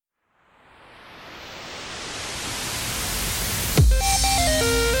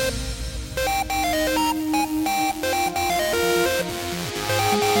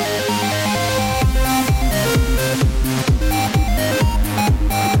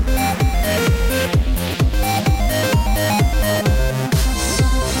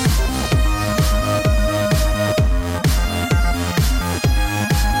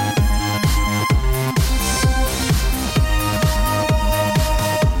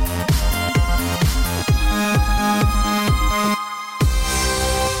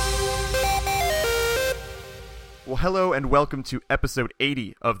hello and welcome to episode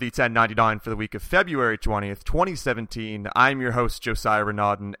 80 of the 1099 for the week of February 20th, 2017. I'm your host, Josiah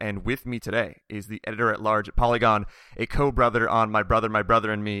Renaudin, and with me today is the editor-at-large at Polygon, a co-brother on My Brother,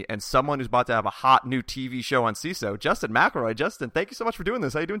 and Me, and someone who's about to have a hot new TV show on Seeso, Justin McElroy. Justin, thank you so much for doing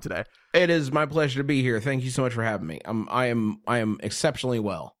this. How are you doing today? It is my pleasure to be here. Thank you so much for having me. I am exceptionally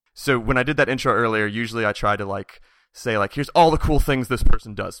well. So when I did that intro earlier, usually I try to say here's all the cool things this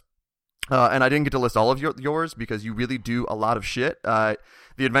person does. And I didn't get to list all of yours because you really do a lot of shit. The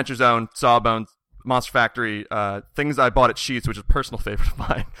Adventure Zone, Sawbones, Monster Factory, things I bought at Sheetz, which is a personal favorite of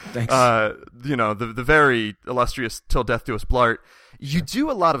mine. Thanks. The very illustrious Till Death Do Us Blart. You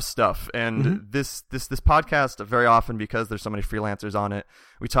do a lot of stuff, and this podcast very often, because there's so many freelancers on it,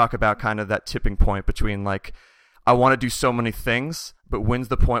 we talk about kind of that tipping point between I want to do so many things, but when's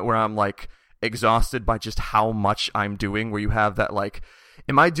the point where I'm exhausted by just how much I'm doing? Where you have that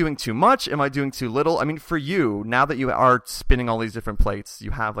am I doing too much? Am I doing too little? I mean, for you, now that you are spinning all these different plates,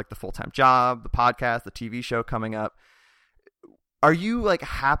 you have the full-time job, the podcast, the TV show coming up. Are you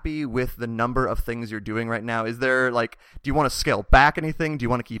happy with the number of things you're doing right now? Is there do you want to scale back anything? Do you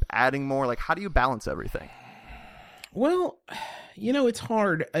want to keep adding more? How do you balance everything? Well, it's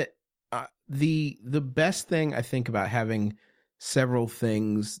hard. The best thing I think about having several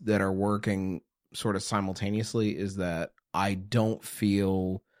things that are working sort of simultaneously is that I don't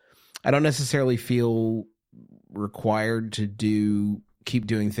necessarily feel required to keep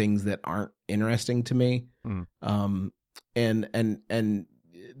doing things that aren't interesting to me. And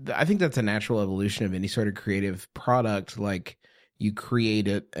I think that's a natural evolution of any sort of creative product. You create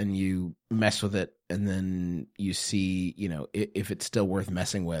it and you mess with it, and then you see, if it's still worth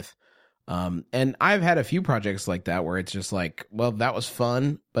messing with. And I've had a few projects like that where it's just well, that was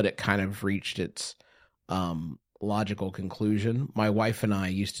fun, but it kind of reached its, logical conclusion. My wife and I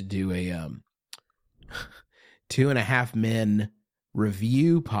used to do a 2.5 Men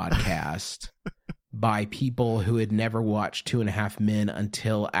review podcast by people who had never watched 2.5 Men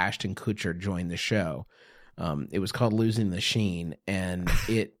until Ashton Kutcher joined the show. It was called Losing the Sheen, and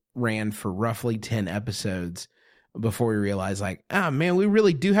it ran for roughly 10 episodes before we realized man, we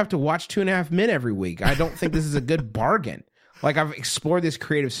really do have to watch 2.5 Men every week. I don't think this is a good bargain. I've explored this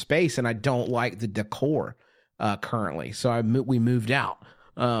creative space and I don't like the decor currently. So we moved out.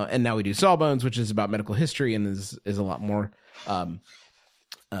 And now we do Sawbones, which is about medical history and is a lot more fun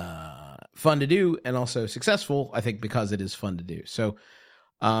to do and also successful, I think, because it is fun to do. So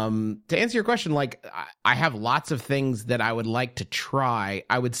to answer your question, I have lots of things that I would like to try.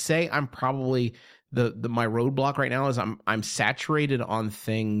 I would say I'm probably my roadblock right now is I'm saturated on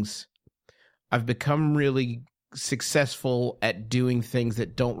things. I've become really successful at doing things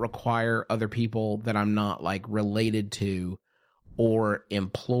that don't require other people that I'm not related to or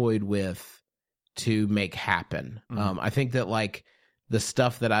employed with to make happen. I think that the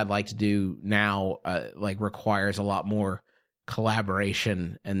stuff that I'd like to do now requires a lot more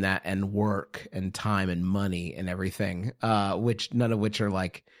collaboration and work and time and money and everything, which none of which are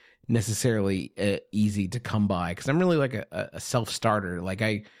necessarily easy to come by, because I'm really a self-starter.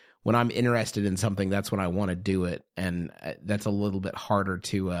 When I'm interested in something, that's when I want to do it, and that's a little bit harder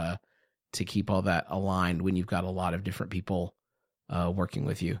to keep all that aligned when you've got a lot of different people working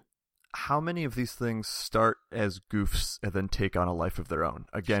with you. How many of these things start as goofs and then take on a life of their own?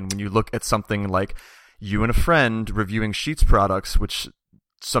 Again, when you look at something like you and a friend reviewing Sheetz products, which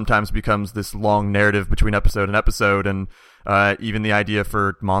sometimes becomes this long narrative between episode and episode, and even the idea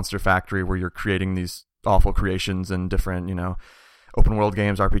for Monster Factory, where you're creating these awful creations and different, open world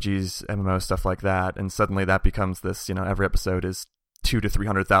games, RPGs, MMOs, stuff like that, and suddenly that becomes this, every episode is 200,000 to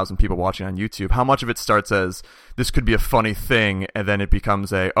 300,000 people watching on YouTube. How much of it starts as this could be a funny thing, and then it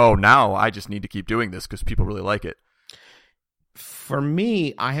becomes now I just need to keep doing this because people really like it? For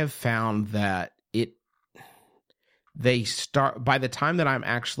me, I have found that they start, by the time that I'm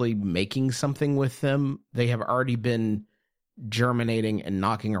actually making something with them, they have already been germinating and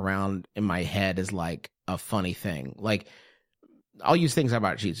knocking around in my head as a funny thing. I'll use Things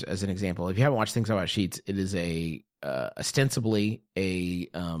About Sheetz as an example. If you haven't watched Things About Sheetz, it is ostensibly a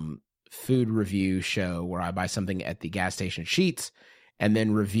food review show where I buy something at the gas station Sheetz and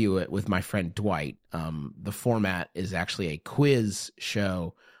then review it with my friend Dwight. The format is actually a quiz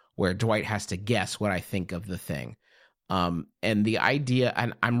show where Dwight has to guess what I think of the thing. And the idea,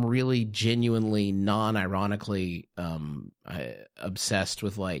 and I'm really genuinely, non-ironically obsessed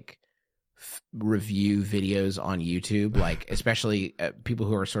with review videos on YouTube, especially people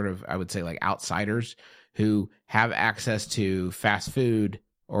who are sort of, I would say, outsiders who have access to fast food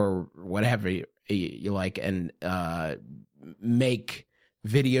or whatever you like, and make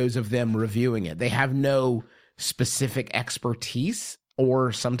videos of them reviewing it. They have no specific expertise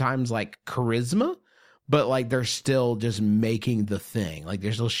or sometimes like charisma, but like they're still just making the thing. Like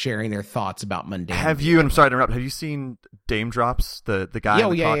they're still sharing their thoughts about mundane. I'm sorry to interrupt. Have you seen Dame Drops, the guy?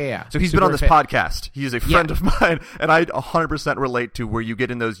 Yeah. So he's been on this podcast. He is a friend of mine, and I 100% relate to where you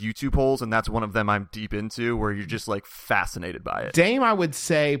get in those YouTube holes, and that's one of them I'm deep into, where you're just like fascinated by it. Dame, I would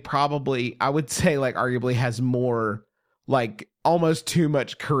say like arguably has more, like almost too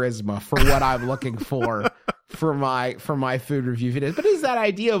much charisma for what I'm looking for my food review videos. But it's that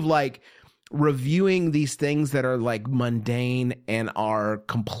idea of like reviewing these things that are like mundane and are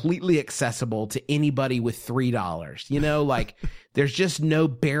completely accessible to anybody with $3, you know, like there's just no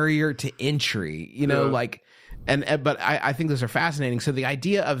barrier to entry, you know, like, but I think those are fascinating. So the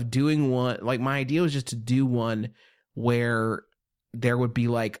idea of doing one, like my idea was just to do one where there would be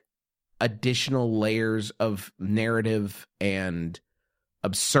like additional layers of narrative and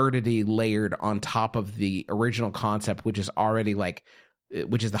absurdity layered on top of the original concept, which is already like,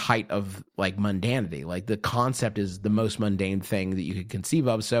 which is the height of like mundanity. Like the concept is the most mundane thing that you could conceive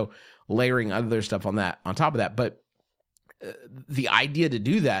of. So layering other stuff on top of that. But the idea to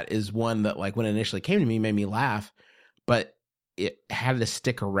do that is one that like when it initially came to me made me laugh, but it had to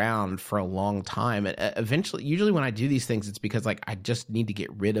stick around for a long time. And eventually, usually when I do these things, it's because like I just need to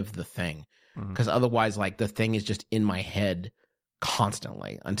get rid of the thing, because otherwise like the thing is just in my head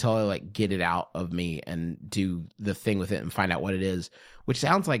constantly until I like get it out of me and do the thing with it and find out what it is, which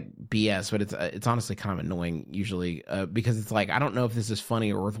sounds like BS, but it's honestly kind of annoying usually, because it's like I don't know if this is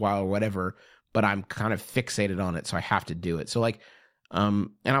funny or worthwhile or whatever, but I'm kind of fixated on it, so I have to do it. So like, and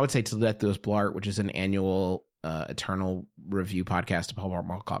I would say Till Death Do Us Blart, which is an annual eternal review podcast of Hallmark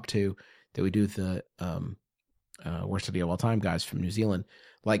Mall Cop 2 that we do with the worst idea of all time guys from New Zealand.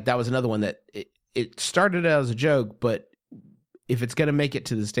 Like that was another one that it started as a joke, but if it's going to make it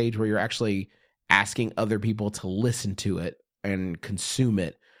to the stage where you're actually asking other people to listen to it and consume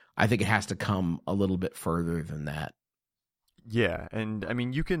it, I think it has to come a little bit further than that. Yeah, and I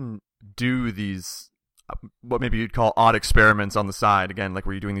mean, you can do these, what maybe you'd call odd experiments on the side, again, like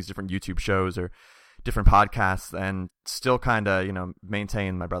where you're doing these different YouTube shows or different podcasts and still kind of, you know,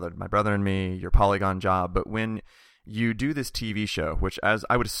 maintain my brother and me, your Polygon job. But when you do this TV show, which as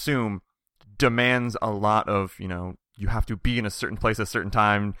I would assume demands a lot of, you know, you have to be in a certain place at a certain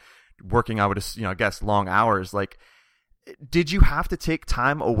time, working, I guess long hours. Like, did you have to take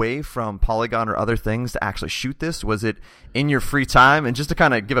time away from Polygon or other things to actually shoot this? Was it in your free time? And just to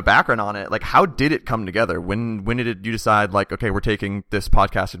kind of give a background on it, like how did it come together? When did you decide like, okay, we're taking this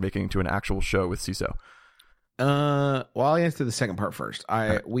podcast and making it into an actual show with Seeso? Well, I'll answer the second part first.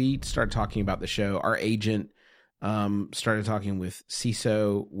 We started talking about the show. Our agent started talking with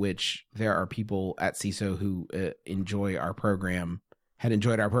Seeso, which there are people at Seeso who had enjoyed our program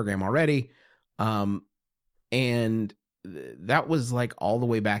already. And that was like all the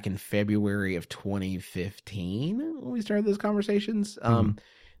way back in February of 2015 when we started those conversations.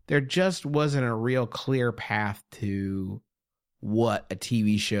 There just wasn't a real clear path to what a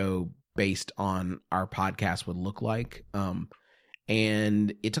TV show based on our podcast would look like.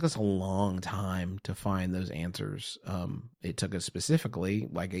 And it took us a long time to find those answers. It took us specifically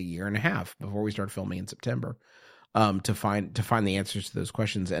like a year and a half before we started filming in September, to find the answers to those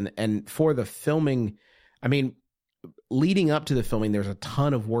questions. And for the filming, I mean, leading up to the filming, there's a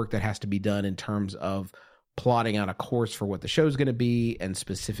ton of work that has to be done in terms of plotting out a course for what the show's going to be and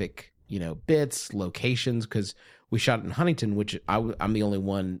specific, you know, bits, locations, because we shot it in Huntington, which I'm the only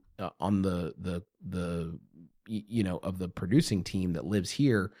one on the you know, of the producing team that lives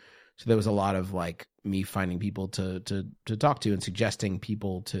here. So there was a lot of like me finding people to talk to and suggesting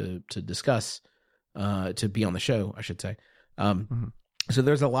people to discuss, to be on the show, I should say. So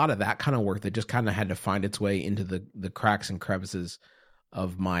there's a lot of that kind of work that just kind of had to find its way into the cracks and crevices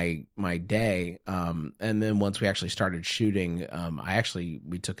of my day. And then once we actually started shooting,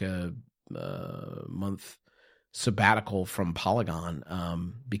 we took a month sabbatical from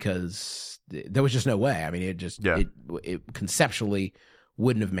Polygon, because there was just no way. I mean, it conceptually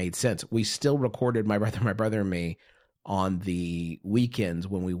wouldn't have made sense. We still recorded my brother and me on the weekends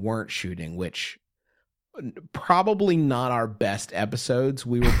when we weren't shooting, which probably not our best episodes.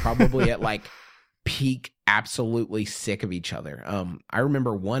 We were probably at like peak absolutely sick of each other. I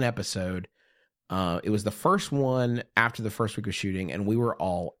remember one episode, it was the first one after the first week of shooting, and we were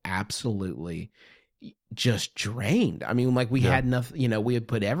all absolutely just drained. I mean, like we had nothing, you know, we had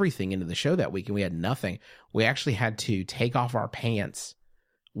put everything into the show that week and we had nothing. We actually had to take off our pants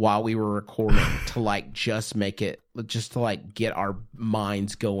while we were recording to like just to like get our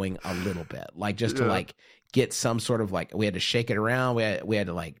minds going a little bit, like just to like get some sort of like, we had to shake it around. We had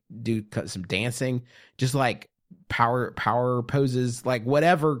to like do some dancing, just like power poses, like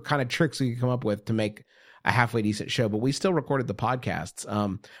whatever kind of tricks we could come up with to make a halfway decent show. But we still recorded the podcasts.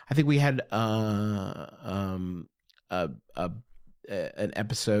 I think we had an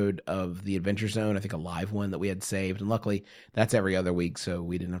episode of The Adventure Zone, I think a live one that we had saved, and luckily that's every other week, so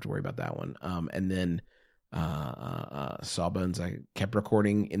we didn't have to worry about that one. And then Sawbones, I kept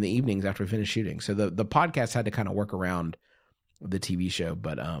recording in the evenings after we finished shooting. So the podcast had to kind of work around the TV show,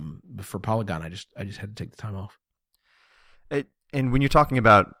 but for Polygon, I just had to take the time off. And when you're talking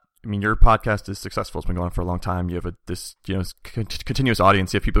about, I mean, your podcast is successful. It's been going on for a long time. You have this continuous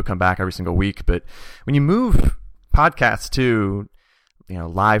audience. You have people who come back every single week. But when you move podcasts to,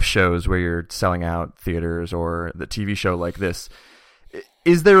 live shows where you're selling out theaters or the TV show like this,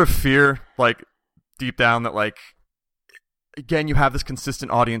 is there a fear, like, deep down that, like, again, you have this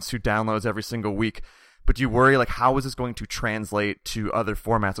consistent audience who downloads every single week, but do you worry, like, how is this going to translate to other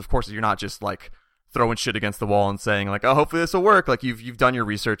formats? Of course, you're not just, like, throwing shit against the wall and saying, like, oh, hopefully this will work. Like, you've done your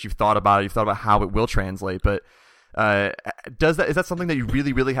research, you've thought about it, you've thought about how it will translate, but is that something that you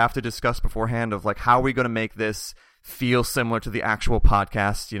really, really have to discuss beforehand of, like, how are we going to make this feel similar to the actual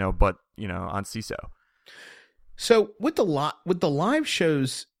podcast, but on Seeso? So with the live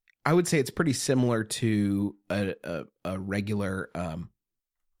shows, I would say it's pretty similar to a regular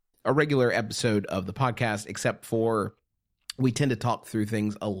episode of the podcast, except for we tend to talk through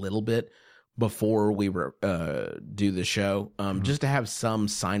things a little bit before we do the show, just to have some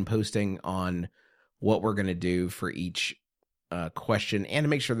signposting on what we're going to do for each question, and to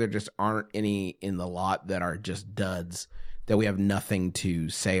make sure there just aren't any in the lot that are just duds that we have nothing to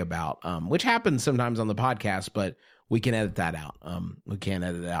say about, which happens sometimes on the podcast, but we can edit that out. We can't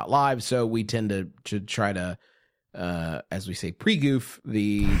edit it out live, so we tend to try to, as we say, pre-goof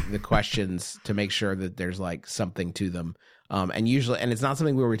the questions to make sure that there's like something to them. And it's not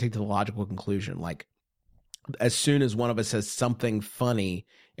something where we take to the logical conclusion. Like, as soon as one of us says something funny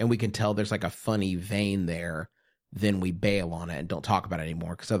and we can tell there's like a funny vein there, then we bail on it and don't talk about it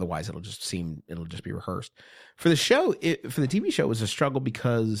anymore, because otherwise it'll just be rehearsed. For the show, for the TV show, it was a struggle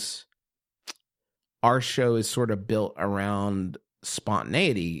because our show is sort of built around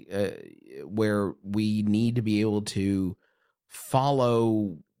spontaneity, where we need to be able to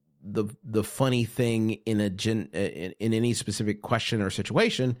follow the funny thing in any specific question or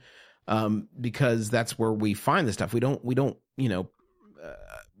situation, because that's where we find the stuff. We don't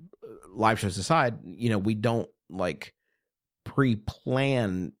live shows aside, we don't like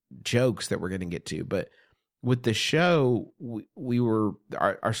pre-plan jokes that we're going to get to. But with the show,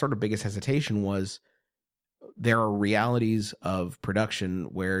 our sort of biggest hesitation was, there are realities of production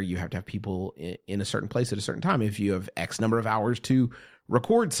where you have to have people in a certain place at a certain time. If you have X number of hours to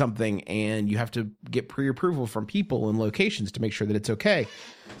record something, and you have to get pre-approval from people and locations to make sure that it's okay.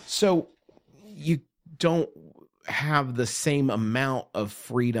 So you don't have the same amount of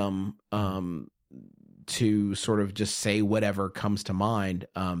freedom to sort of just say whatever comes to mind.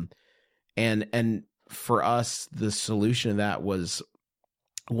 And for us, the solution to that was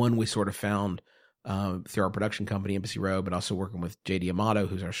one we sort of found through our production company, Embassy Row, but also working with JD Amato,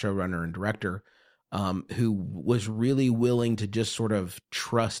 who's our showrunner and director, who was really willing to just sort of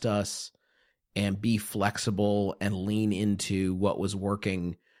trust us and be flexible and lean into what was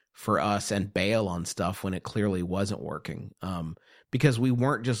working for us and bail on stuff when it clearly wasn't working. Because we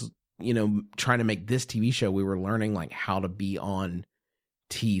weren't just, trying to make this TV show, we were learning like how to be on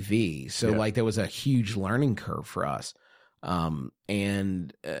TV. So like there was a huge learning curve for us. Luckily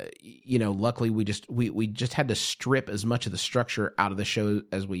we just had to strip as much of the structure out of the show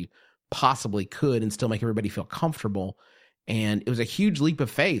as we possibly could and still make everybody feel comfortable. And it was a huge leap of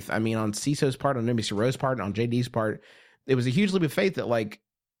faith. I mean, on Seeso's part, on NBC Row's part, on JD's part, it was a huge leap of faith that, like,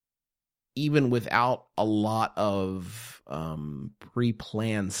 even without a lot of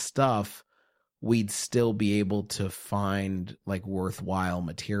pre-planned stuff, we'd still be able to find like worthwhile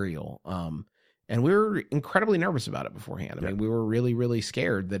material. And we were incredibly nervous about it beforehand. I mean, we were really, really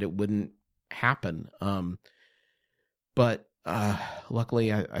scared that it wouldn't happen. But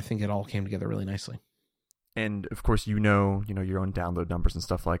luckily, I think it all came together really nicely. And of course, your own download numbers and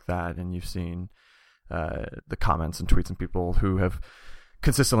stuff like that, and you've seen the comments and tweets and people who have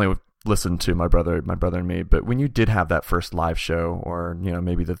consistently listened to my brother and me. But when you did have that first live show, or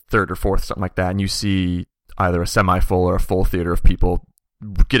maybe the third or fourth, something like that, and you see either a semi-full or a full theater of people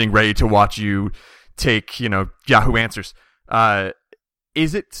getting ready to watch you take Yahoo Answers,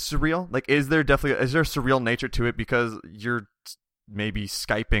 is it surreal? Like, is there a surreal nature to it because you're maybe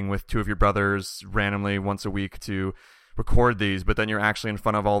Skyping with two of your brothers randomly once a week to record these, but then you're actually in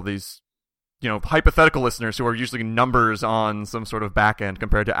front of all these hypothetical listeners who are usually numbers on some sort of back end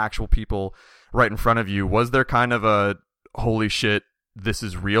compared to actual people right in front of you. Was there kind of a holy shit, this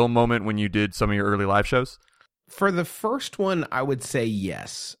is real moment when you did some of your early live shows? For the first one, I would say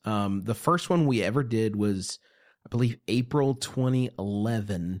yes. The first one we ever did was, I believe, April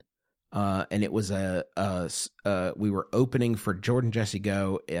 2011. And it was we were opening for Jordan Jesse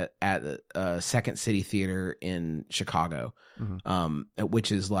Go at Second City Theater in Chicago,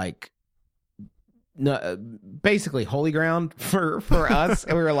 which is like basically holy ground for us.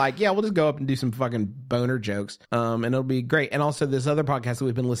 And we were like, yeah, we'll just go up and do some fucking boner jokes, and it'll be great. And also this other podcast that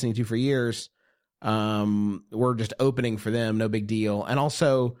we've been listening to for years, we're just opening for them, no big deal. And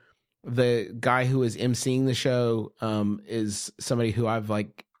also the guy who is emceeing the show is somebody who I've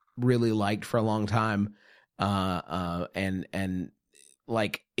like really liked for a long time, and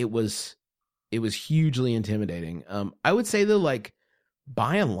like it was hugely intimidating. I would say though, like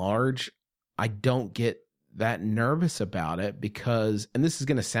by and large, I don't get that nervous about it because, and this is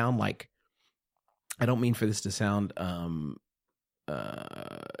going to sound like, I don't mean for this to sound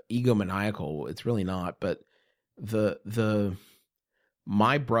egomaniacal. It's really not, but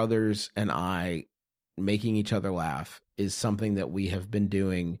my brothers and I making each other laugh is something that we have been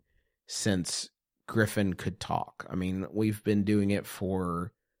doing since Griffin could talk. I mean, we've been doing it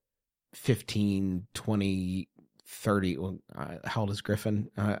for 15, 20, 30. Well, how old is Griffin?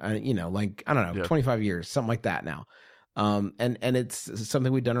 Like, I don't know, 25 years, something like that now. And it's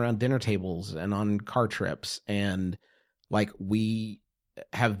something we've done around dinner tables and on car trips. And like, we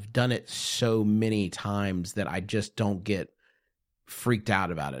have done it so many times that I just don't get freaked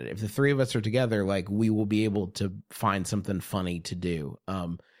out about it. If the three of us are together, like we will be able to find something funny to do.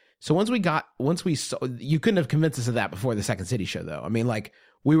 So once we saw, you couldn't have convinced us of that before the Second City show though. I mean, like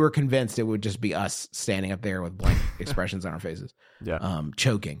we were convinced it would just be us standing up there with blank expressions on our faces,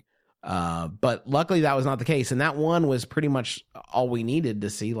 choking. But luckily that was not the case. And that one was pretty much all we needed to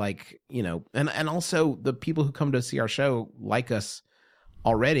see, like, you know, and also the people who come to see our show like us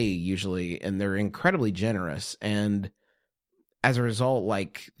already usually, and they're incredibly generous. And as a result,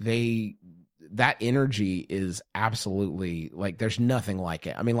 like that energy is absolutely like, there's nothing like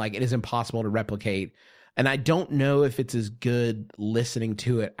it. I mean, like it is impossible to replicate. And I don't know if it's as good listening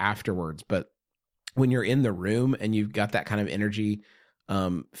to it afterwards, but when you're in the room and you've got that kind of energy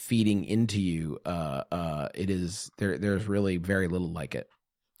feeding into you, it is there's really very little like it.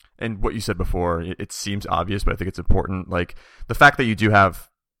 And what you said before, it seems obvious, but I think it's important. Like the fact that you do have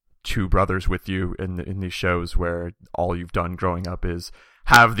two brothers with you in these shows where all you've done growing up is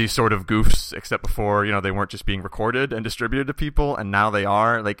have these sort of goofs, except before, you know, they weren't just being recorded and distributed to people, and now they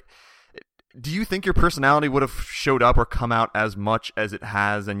are. Like, do you think your personality would have showed up or come out as much as it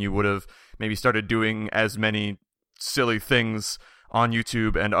has, and you would have maybe started doing as many silly things on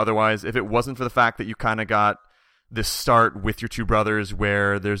YouTube and otherwise if it wasn't for the fact that you kind of got this start with your two brothers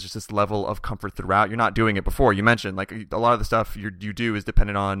where there's just this level of comfort throughout? You're not doing it before. You mentioned like a lot of the stuff you do is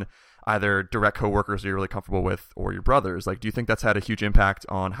dependent on either direct coworkers you're really comfortable with or your brothers. Like, do you think that's had a huge impact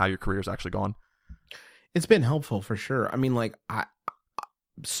on how your career's actually gone? It's been helpful for sure. I mean, like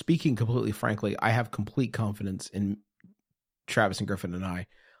speaking completely frankly, I have complete confidence in Travis and Griffin and I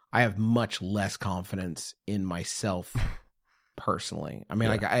have much less confidence in myself personally. I mean,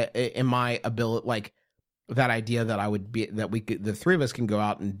 like in my ability, like that idea that the three of us can go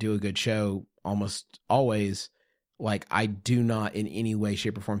out and do a good show almost always. Like I do not in any way,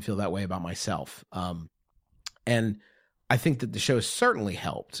 shape or form feel that way about myself. And I think that the show has certainly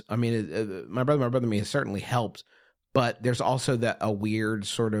helped. I mean, my brother and me has certainly helped, but there's also a weird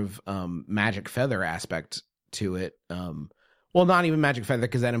sort of magic feather aspect to it. Well, not even magic feather,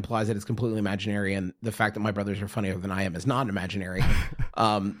 because that implies that it's completely imaginary, and the fact that my brothers are funnier than I am is not imaginary.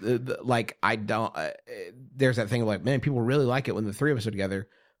 Like I don't. There's that thing of like, man, people really like it when the three of us are together.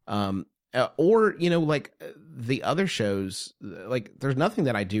 Or you know, like the other shows, like there's nothing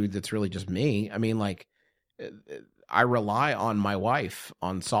that I do that's really just me. I mean, like I rely on my wife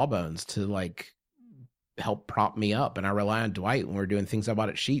on Sawbones to like help prop me up, and I rely on Dwight when we're doing things about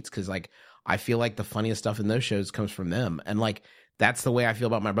at Sheetz, because like I feel like the funniest stuff in those shows comes from them, and like that's the way I feel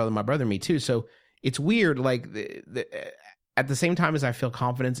about my brother and me too. So it's weird, like at the same time as I feel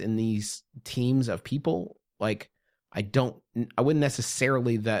confidence in these teams of people, like I wouldn't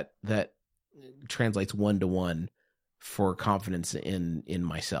necessarily that translates 1-to-1 for confidence in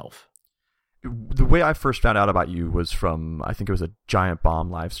myself. The way I first found out about you was from, I think it was a Giant Bomb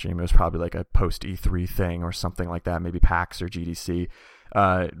live stream. It was probably like a post E3 thing or something like that, maybe PAX or GDC.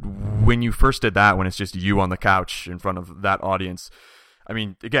 When you first did that, when it's just you on the couch in front of that audience, I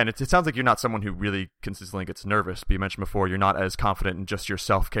mean, again, it sounds like you're not someone who really consistently gets nervous, but you mentioned before you're not as confident in just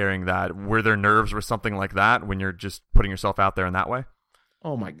yourself carrying that. Were there nerves or something like that when you're just putting yourself out there in that way?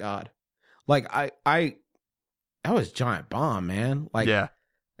 Oh my God. Like that was Giant Bomb, man. Like, Yeah.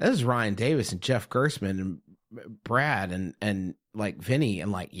 that was Ryan Davis and Jeff Gersman and Brad and like Vinny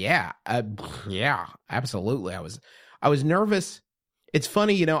and like, yeah, absolutely. I was nervous. It's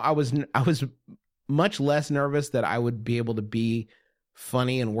funny, you know, I was much less nervous that I would be able to be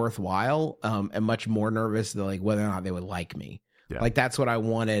funny and worthwhile, and much more nervous that like whether or not they would like me. Yeah. Like, that's what I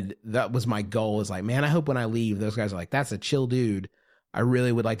wanted. That was my goal, is like, man, I hope when I leave, those guys are like, that's a chill dude. I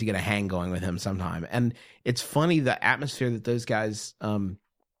really would like to get a hang going with him sometime. And it's funny, the atmosphere that those guys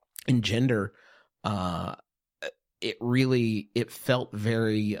engender, it felt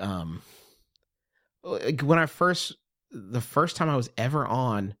very like when the first time I was ever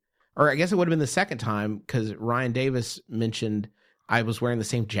on, or I guess it would have been the second time, because Ryan Davis mentioned I was wearing the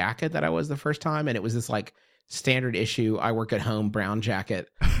same jacket that I was the first time, and it was this like standard issue I work at home brown jacket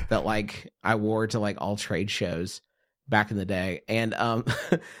that like I wore to like all trade shows back in the day. And and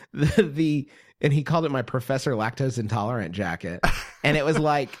he called it my Professor Lactose Intolerant jacket. And it was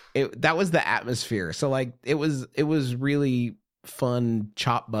like that was the atmosphere. So like it was really fun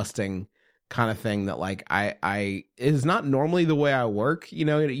chop busting kind of thing that like I is not normally the way I work. You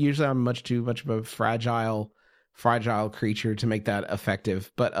know, usually I'm much too much of a fragile creature to make that effective.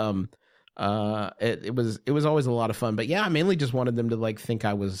 But it was always a lot of fun. But yeah, I mainly just wanted them to like think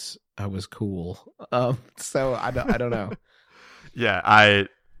I was cool. So I don't know. Yeah,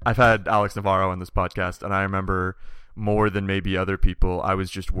 I've had Alex Navarro on this podcast, and I remember more than maybe other people, I was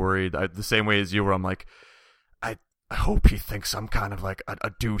just worried the same way as you, where I'm like, I hope he thinks I'm kind of like a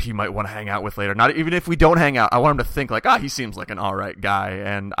dude he might want to hang out with later. Not even if we don't hang out, I want him to think like, he seems like an all right guy.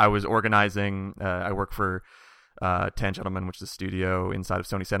 And I was organizing, I work for 10 Gentlemen, which is a studio inside of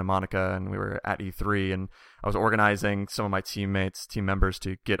Sony Santa Monica, and we were at E3, and I was organizing some of my team members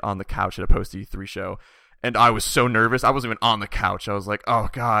to get on the couch at a post E3 show. And I was so nervous. I wasn't even on the couch. I was like, oh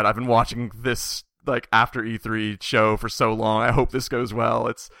God, I've been watching this like after E3 show for so long. I hope this goes well.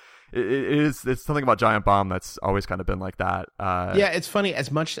 It's something about Giant Bomb that's always kind of been like that. Yeah, it's funny.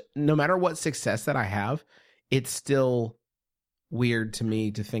 No matter what success that I have, it's still weird to me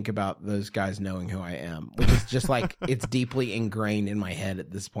to think about those guys knowing who I am, which is just like, it's deeply ingrained in my head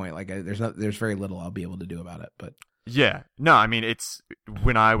at this point. Like there's very little I'll be able to do about it. But yeah, no, I mean, it's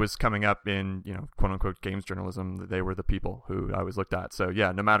when I was coming up in, you know, quote unquote games journalism, they were the people who I always looked at. So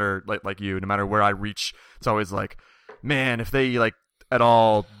yeah, no matter like you, no matter where I reach, it's always like, man, if they like at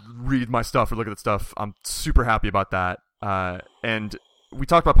all read my stuff or look at the stuff, I'm super happy about that. And we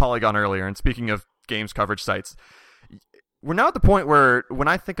talked about Polygon earlier, and speaking of games coverage sites, we're now at the point where when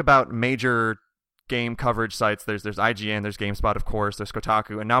I think about major game coverage sites, there's IGN, there's GameSpot, of course, there's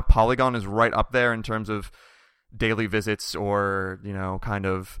Kotaku, and now Polygon is right up there in terms of daily visits or, you know, kind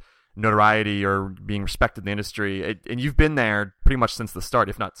of notoriety or being respected in the industry. And you've been there pretty much since the start,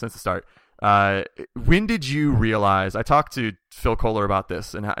 if not since the start. When did you realize, I talked to Phil Kohler about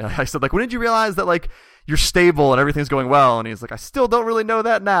this, and I said, like, when did you realize that, like, you're stable and everything's going well? And he's like, I still don't really know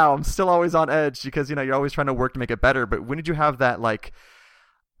that now. I'm still always on edge because, you know, you're always trying to work to make it better. But when did you have that, like,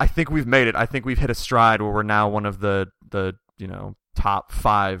 I think we've made it. I think we've hit a stride where we're now one of the you know, top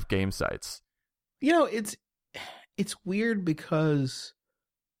 5 game sites? You know, it's weird because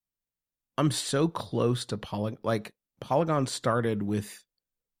I'm so close to Polygon. Like, Polygon started with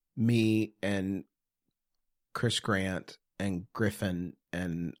me and Chris Grant and Griffin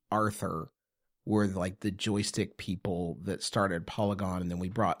and Arthur were like the joystick people that started Polygon, and then we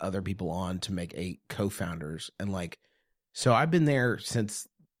brought other people on to make 8 co-founders. And like, so I've been there since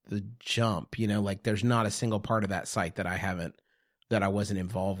the jump, you know, like there's not a single part of that site that I wasn't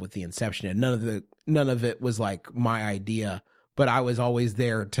involved with the inception. And none of it was like my idea, but I was always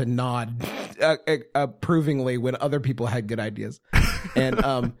there to nod approvingly when other people had good ideas. And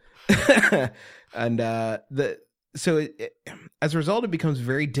so as a result, it becomes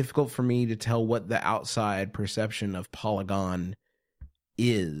very difficult for me to tell what the outside perception of Polygon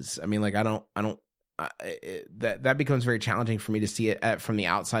is. I mean, like, that becomes very challenging for me to see it from the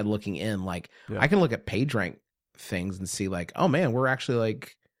outside looking in. Like, yeah. I can look at PageRank things and see like, oh man, we're actually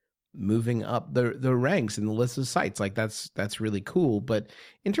like moving up the ranks in the list of sites. Like that's really cool. But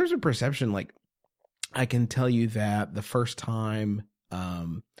in terms of perception, like, I can tell you that the first time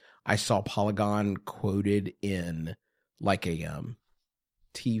I saw Polygon quoted in like a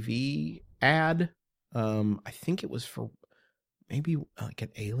TV ad, I think it was for maybe like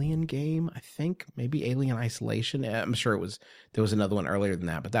an Alien game. I think maybe Alien Isolation. I'm sure there was another one earlier than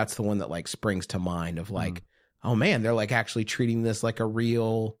that, but that's the one that like springs to mind of like, oh man, they're like actually treating this like a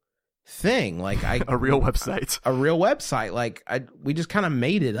real thing. Like a real website. A real website. Like we just kind of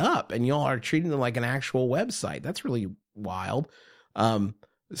made it up and y'all are treating it like an actual website. That's really wild.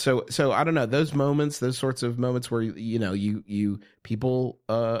 So I don't know, those moments, those sorts of moments where people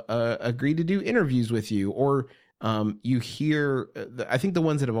agree to do interviews with you, or you hear. I think the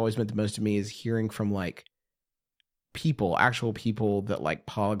ones that have always meant the most to me is hearing from like actual people that like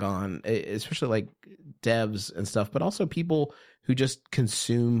Polygon, especially like devs and stuff, but also people who just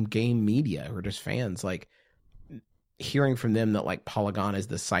consume game media, who are just fans. Like hearing from them that like Polygon is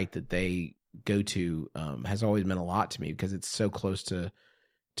the site that they go to has always meant a lot to me, because it's so close to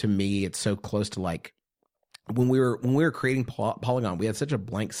me. It's so close to like when we were creating Polygon, we had such a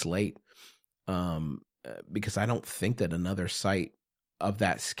blank slate, because I don't think that another site of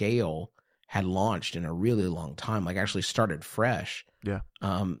that scale had launched in a really long time, like actually started fresh. Yeah.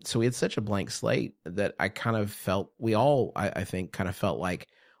 So we had such a blank slate that I kind of felt, I think kind of felt like,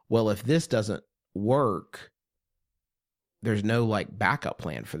 well, if this doesn't work, there's no like backup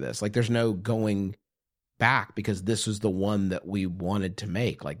plan for this. Like there's no going back, because this was the one that we wanted to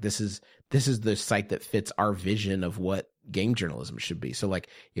make. Like this is the site that fits our vision of what game journalism should be. So like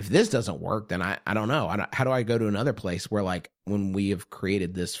if this doesn't work, then I don't know. How do I go to another place where like when we have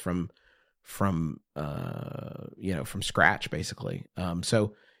created this from scratch basically.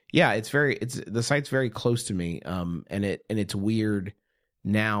 So yeah, the site's very close to me. And it's weird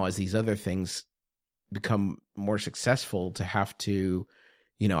now as these other things become more successful to have to,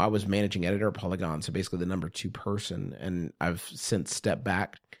 I was managing editor at Polygon, so basically the number 2 person, and I've since stepped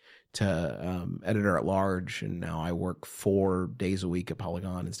back to editor at large, and now I work 4 days a week at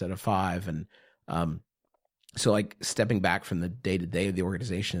Polygon instead of 5. And so like stepping back from the day-to-day of the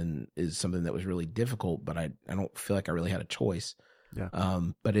organization is something that was really difficult, but I don't feel like I really had a choice. Yeah.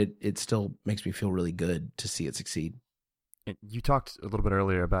 But it still makes me feel really good to see it succeed. You talked a little bit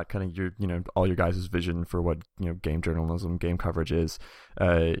earlier about kind of your, all your guys' vision for what, game journalism, game coverage is.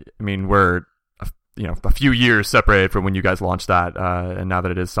 I mean, we're, a few years separated from when you guys launched that. And now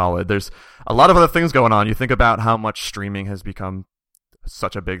that it is solid, there's a lot of other things going on. You think about how much streaming has become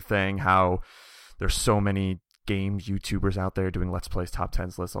such a big thing, how there's so many game YouTubers out there doing Let's Plays, top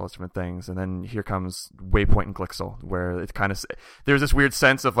 10s lists, all those different things. And then here comes Waypoint and Glixel, where it's kind of, there's this weird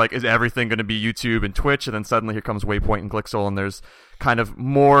sense of like, is everything going to be YouTube and Twitch? And then suddenly here comes Waypoint and Glixel, and there's kind of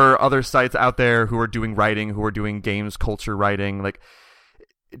more other sites out there who are doing writing, who are doing games culture writing. Like,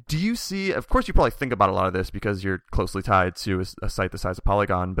 do you see, of course you probably think about a lot of this because you're closely tied to a site the size of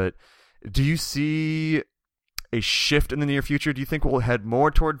Polygon, but do you see a shift in the near future? Do you think we'll head more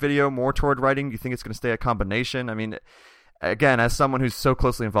toward video, more toward writing? Do you think it's going to stay a combination? I mean, again, as someone who's so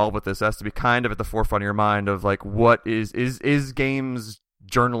closely involved with this, it has to be kind of at the forefront of your mind of like, what is games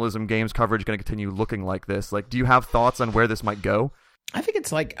journalism, games coverage going to continue looking like this? Like, do you have thoughts on where this might go? I think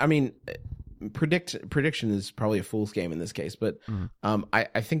it's like, I mean, prediction is probably a fool's game in this case, but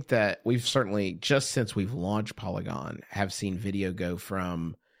I think that we've certainly, just since we've launched Polygon, have seen video go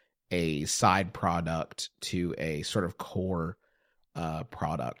from a side product to a sort of core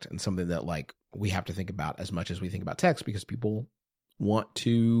product, and something that like we have to think about as much as we think about text, because people want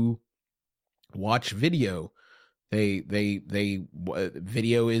to watch video. Video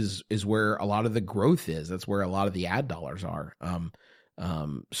is where a lot of the growth is. That's where a lot of the ad dollars are.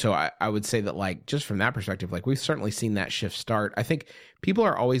 So I would say that like, just from that perspective, like we've certainly seen that shift start. I think people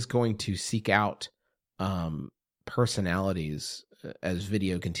are always going to seek out personalities as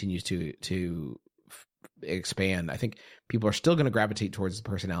video continues to expand. I think people are still going to gravitate towards the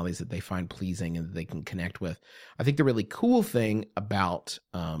personalities that they find pleasing and that they can connect with. I think the really cool thing about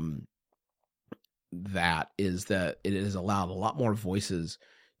that is that it has allowed a lot more voices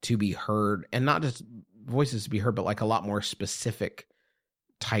to be heard, and not just voices to be heard, but like a lot more specific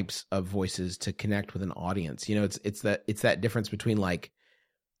types of voices to connect with an audience. It's that difference between like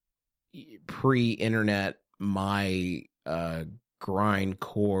pre-internet, my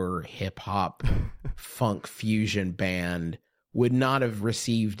grindcore hip hop funk fusion band would not have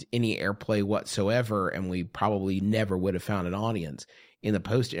received any airplay whatsoever, and we probably never would have found an audience. In the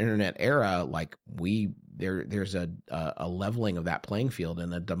post-internet era, like there's a leveling of that playing field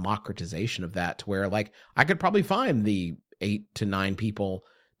and a democratization of that, to where like I could probably find the 8 to 9 people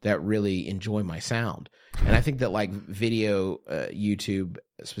that really enjoy my sound. And I think that like video, YouTube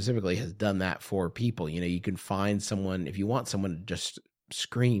specifically, has done that for people. You can find someone, if you want someone to just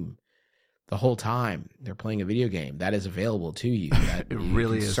scream the whole time they're playing a video game, that is available to you. That it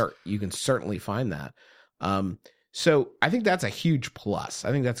really is. You can certainly find that. So I think that's a huge plus.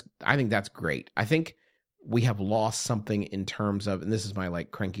 I think that's great. I think we have lost something in terms of, and this is my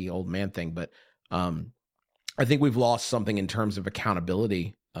like cranky old man thing, but I think we've lost something in terms of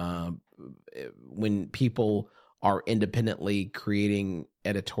accountability. When people are independently creating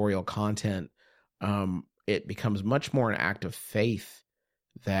editorial content, it becomes much more an act of faith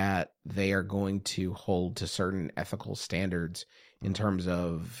that they are going to hold to certain ethical standards in terms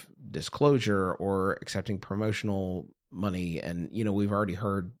of disclosure or accepting promotional money. And, we've already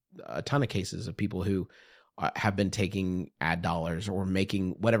heard a ton of cases of people who have been taking ad dollars or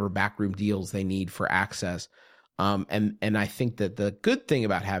making whatever backroom deals they need for access. And I think that the good thing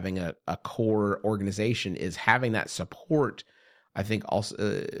about having a core organization is having that support. I think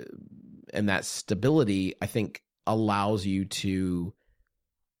also, and that stability, I think allows you to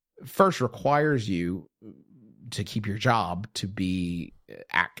requires you to keep your job, to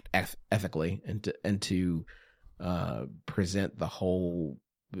act ethically and to present the whole,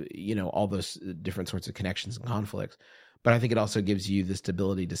 all those different sorts of connections and conflicts. But I think it also gives you the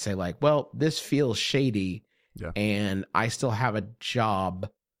stability to say like, well, this feels shady and I still have a job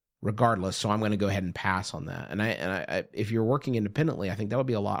regardless. So I'm going to go ahead and pass on that. And I if you're working independently, I think that would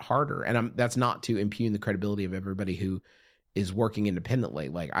be a lot harder. And that's not to impugn the credibility of everybody who is working independently.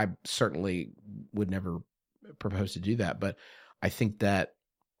 Like I certainly would never propose to do that, but I think that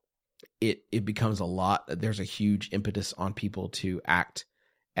it becomes there's a huge impetus on people to act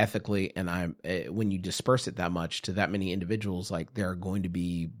ethically. And when you disperse it that much to that many individuals, like there are going to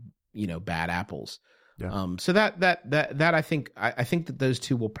be, bad apples. Yeah. So that I think that those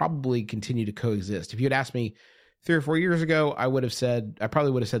two will probably continue to coexist. If you had asked me 3 or 4 years ago, I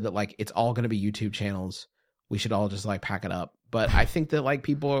probably would have said that like, it's all going to be YouTube channels. We should all just like pack it up. But I think that like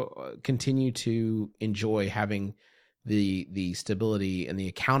people continue to enjoy having the stability and the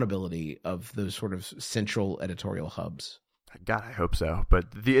accountability of those sort of central editorial hubs. God, I hope so.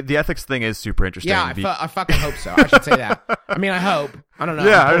 But the ethics thing is super interesting. Yeah, I fucking hope so. I should say that. I mean, I hope. I don't know.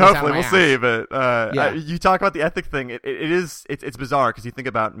 Yeah, hopefully we'll see. But you talk about the ethics thing. It's bizarre because you think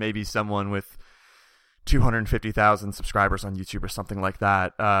about maybe someone with 250,000 subscribers on YouTube or something like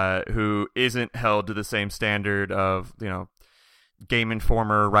that, who isn't held to the same standard of Game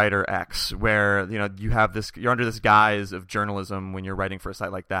Informer writer X, where you're under this guise of journalism when you're writing for a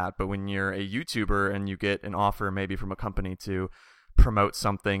site like that. But when you're a YouTuber and you get an offer maybe from a company to promote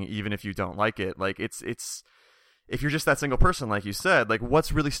something, even if you don't like it, like it's if you're just that single person, like you said, like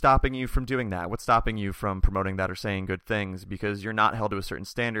what's really stopping you from doing that? What's stopping you from promoting that or saying good things? Because you're not held to a certain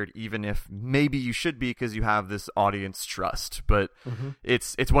standard, even if maybe you should be because you have this audience trust. But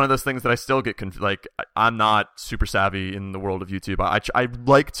it's one of those things that I still get I'm not super savvy in the world of YouTube. I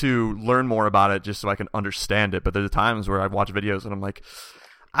like to learn more about it just so I can understand it. But there's times where I watch videos and I'm like,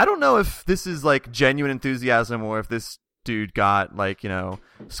 I don't know if this is like genuine enthusiasm or if this dude got Skyrim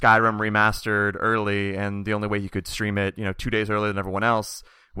remastered early and the only way he could stream it 2 days earlier than everyone else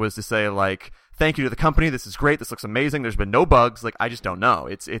was to say like, thank you to the company, this is great, this looks amazing, there's been no bugs. Like I just don't know.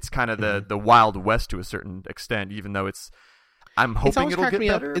 It's kind of the Wild West to a certain extent, even though I'm hoping it'll get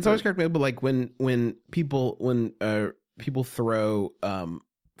better. It's always cracked me up, but like when people throw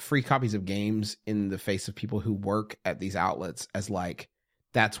free copies of games in the face of people who work at these outlets as like,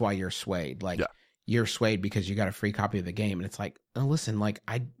 that's why you're swayed. Like you're swayed because you got a free copy of the game. And it's like, oh, listen, like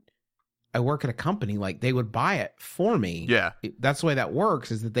I work at a company, like they would buy it for me. Yeah. That's the way that works,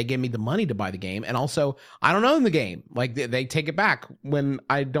 is that they give me the money to buy the game. And also I don't own the game. Like they take it back when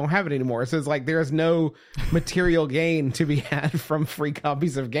I don't have it anymore. So it's like, there's no material gain to be had from free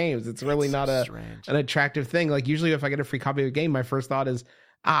copies of games. It's really not an attractive thing. Like usually if I get a free copy of a game, my first thought is,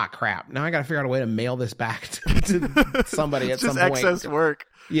 crap, now I got to figure out a way to mail this back to somebody at some point. It's just excess work.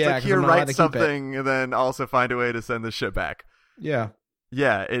 Yeah, it's like here, write something and then also find a way to send the shit back. Yeah.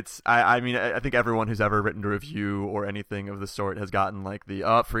 Yeah, I mean, I think everyone who's ever written a review or anything of the sort has gotten like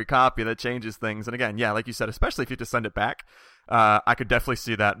the free copy that changes things. And again, yeah, like you said, especially if you have to send it back, I could definitely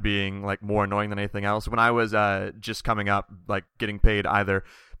see that being like more annoying than anything else. When I was just coming up, like getting paid either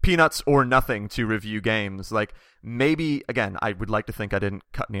peanuts or nothing to review games, like maybe, again, I would like to think I didn't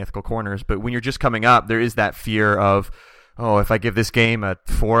cut any ethical corners, but when you're just coming up, there is that fear of, oh, if I give this game a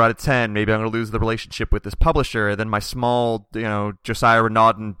 4 out of 10, maybe I'm going to lose the relationship with this publisher. Then my small, Josiah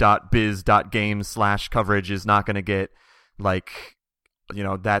Renaudin.biz.games/coverage is not going to get like,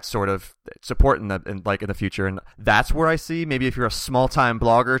 that sort of support in the future. And that's where I see maybe if you're a small time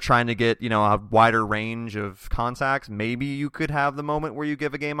blogger trying to get, a wider range of contacts, maybe you could have the moment where you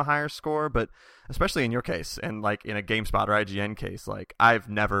give a game a higher score. But especially in your case and like in a GameSpot or IGN case, like I've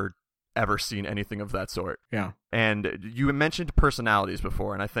never ever seen anything of that sort. Yeah. And you mentioned personalities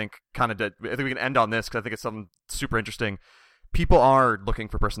before, and I think I think we can end on this because I think it's something super interesting. People are looking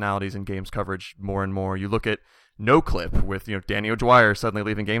for personalities in games coverage more and more. You look at NoClip with Danny O'Dwyer suddenly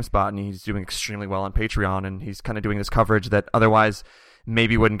leaving GameSpot, and he's doing extremely well on Patreon, and he's kind of doing this coverage that otherwise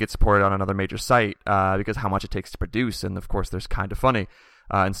maybe wouldn't get supported on another major site because how much it takes to produce, and of course there's Kind of Funny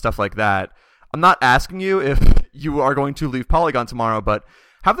and stuff like that. I'm not asking you if you are going to leave Polygon tomorrow, but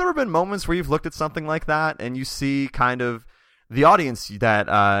Have there ever been moments where you've looked at something like that and you see kind of the audience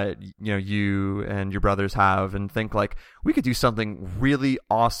that you and your brothers have and think like, we could do something really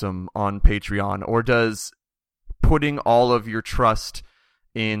awesome on Patreon? Or does putting all of your trust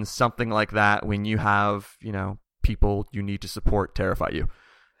in something like that when you have, people you need to support terrify you?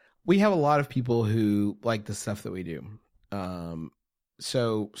 We have a lot of people who like the stuff that we do.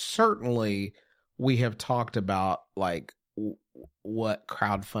 So certainly we have talked about like what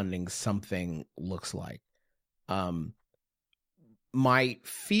crowdfunding something looks like. My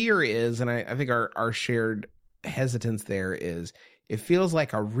fear is, and I think our shared hesitance there is, it feels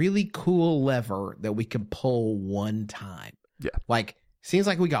like a really cool lever that we can pull one time. Yeah. Like, seems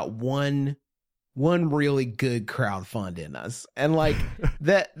like we got one really good crowdfund in us. And like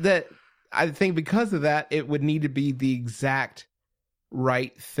that I think because of that, it would need to be the exact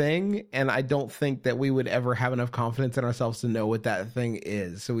right thing. And I don't think that we would ever have enough confidence in ourselves to know what that thing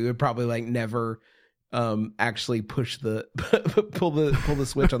is. So we would probably like never actually push the pull the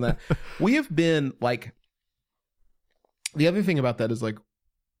switch on that. We have been like, the other thing about that is like,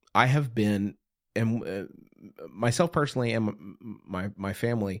 I have been, and myself personally and my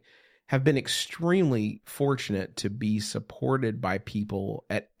family have been extremely fortunate to be supported by people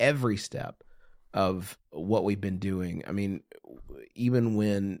at every step of what we've been doing. I mean, even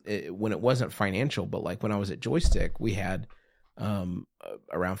when it wasn't financial, but like when I was at Joystick, we had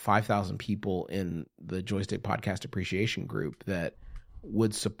around 5,000 people in the Joystick Podcast Appreciation Group that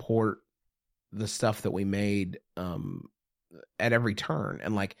would support the stuff that we made at every turn.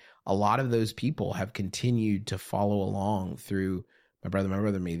 And like a lot of those people have continued to follow along through My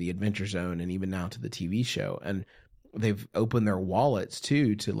Brother, Me, The Adventure Zone, and even now to the TV show. And they've opened their wallets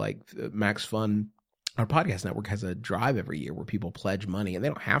too to like Max Fun. Our podcast network has a drive every year where people pledge money, and they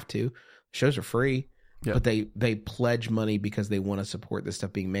don't have to. Shows are free. Yeah. But they pledge money because they want to support this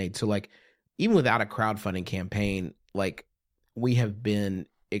stuff being made. So like, even without a crowdfunding campaign, like we have been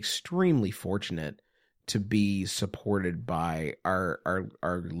extremely fortunate to be supported by our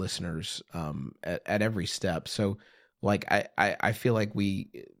listeners at every step. So like, I feel like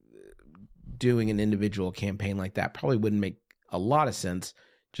doing an individual campaign like that probably wouldn't make a lot of sense,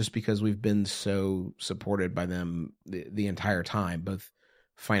 just because we've been so supported by them the entire time, both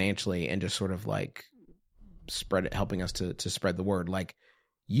financially and just sort of like helping us to spread the word. Like,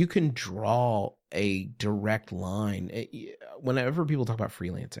 you can draw a direct line. Whenever people talk about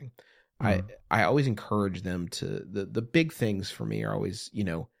freelancing, I always encourage them to, the big things for me are always,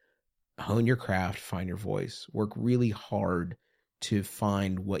 hone your craft, find your voice, work really hard to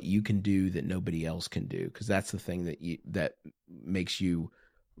find what you can do that nobody else can do. Cause that's the thing that makes you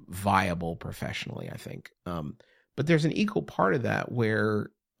viable professionally, I think. But there's an equal part of that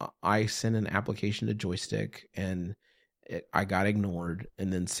where I sent an application to Joystick and I got ignored.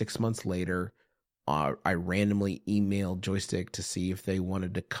 And then 6 months later, I randomly emailed Joystick to see if they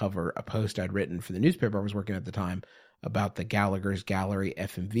wanted to cover a post I'd written for the newspaper I was working at the time about the Gallagher's Gallery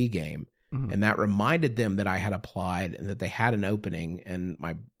FMV game. Mm-hmm. And that reminded them that I had applied and that they had an opening. And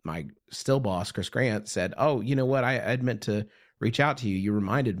my still boss, Chris Grant, said, "Oh, you know what? I'd meant to reach out to you. You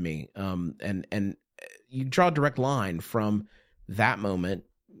reminded me." And you draw a direct line from that moment,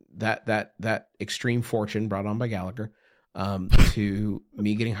 that extreme fortune brought on by Gallagher, to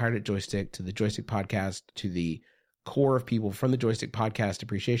me getting hired at Joystick, to the Joystick Podcast, to the core of people from the Joystick Podcast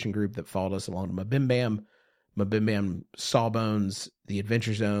Appreciation Group that followed us along to MBMBAM, Sawbones, The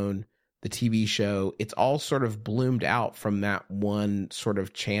Adventure Zone, the TV show. It's all sort of bloomed out from that one sort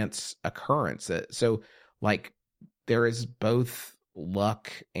of chance occurrence. So like, there is both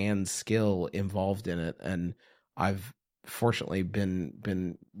luck and skill involved in it. And I've fortunately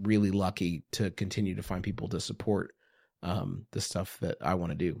been really lucky to continue to find people to support the stuff that I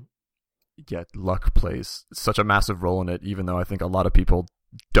want to do. Yeah, luck plays such a massive role in it, even though I think a lot of people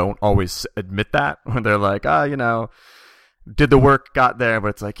don't always admit that when they're like, did the work, got there, but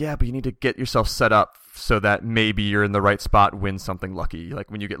it's like, yeah, but you need to get yourself set up so that maybe you're in the right spot when something lucky,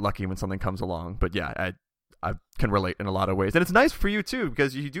 like when you get lucky when something comes along. But yeah, I can relate in a lot of ways. And it's nice for you too,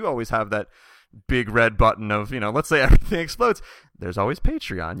 because you do always have that big red button of, let's say everything explodes. There's always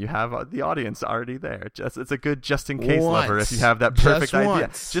Patreon. You have the audience already there. It's a good just in case lever if you have that perfect idea.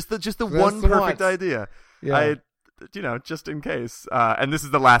 Just the one perfect idea. Yeah. Just in case. And this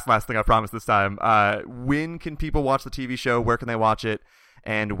is the last thing I promise this time. When can people watch the TV show? Where can they watch it?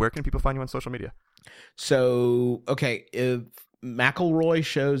 And where can people find you on social media? So, okay, if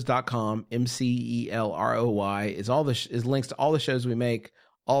McElroyshows.com, MCELROY is links to all the shows we make,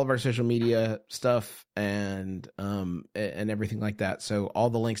 all of our social media stuff, and everything like that. So all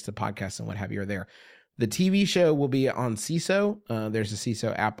the links to podcasts and what have you are there. The TV show will be on Seeso. There's a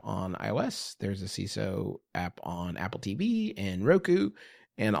Seeso app on iOS. There's a Seeso app on Apple TV and Roku.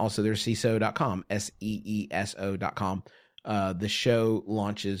 And also there's Seeso.com, Seeso.com. The show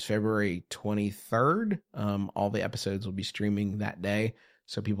launches February 23rd. All the episodes will be streaming that day,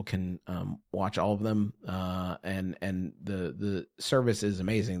 so people can watch all of them. And the service is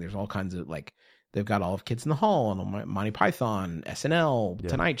amazing. There's all kinds of, like, they've got all of Kids in the Hall and Monty Python, SNL,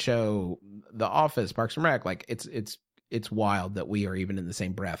 Tonight Show, The Office, Parks and Rec. Like, it's wild that we are even in the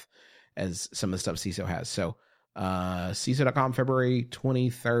same breath as some of the stuff Seeso has. So Seeso.com, February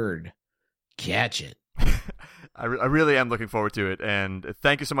 23rd. Catch it. I really am looking forward to it, and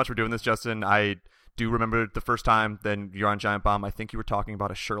thank you so much for doing this, Justin. I do remember the first time then you're on Giant Bomb. I think you were talking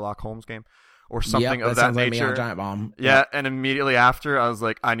about a Sherlock Holmes game or something of that nature. Like me on Giant Bomb. Yeah, and immediately after, I was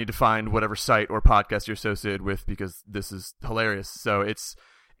like, I need to find whatever site or podcast you're associated with because this is hilarious. So it's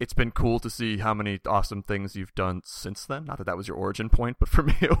been cool to see how many awesome things you've done since then. Not that that was your origin point, but for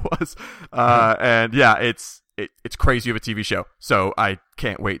me it was. And yeah, it's crazy you have a TV show. So I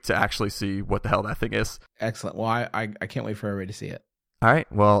can't wait to actually see what the hell that thing is. Excellent. Well, I can't wait for everybody to see it. All right.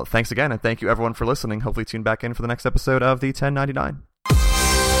 Well, thanks again. And thank you everyone for listening. Hopefully tune back in for the next episode of the 1099.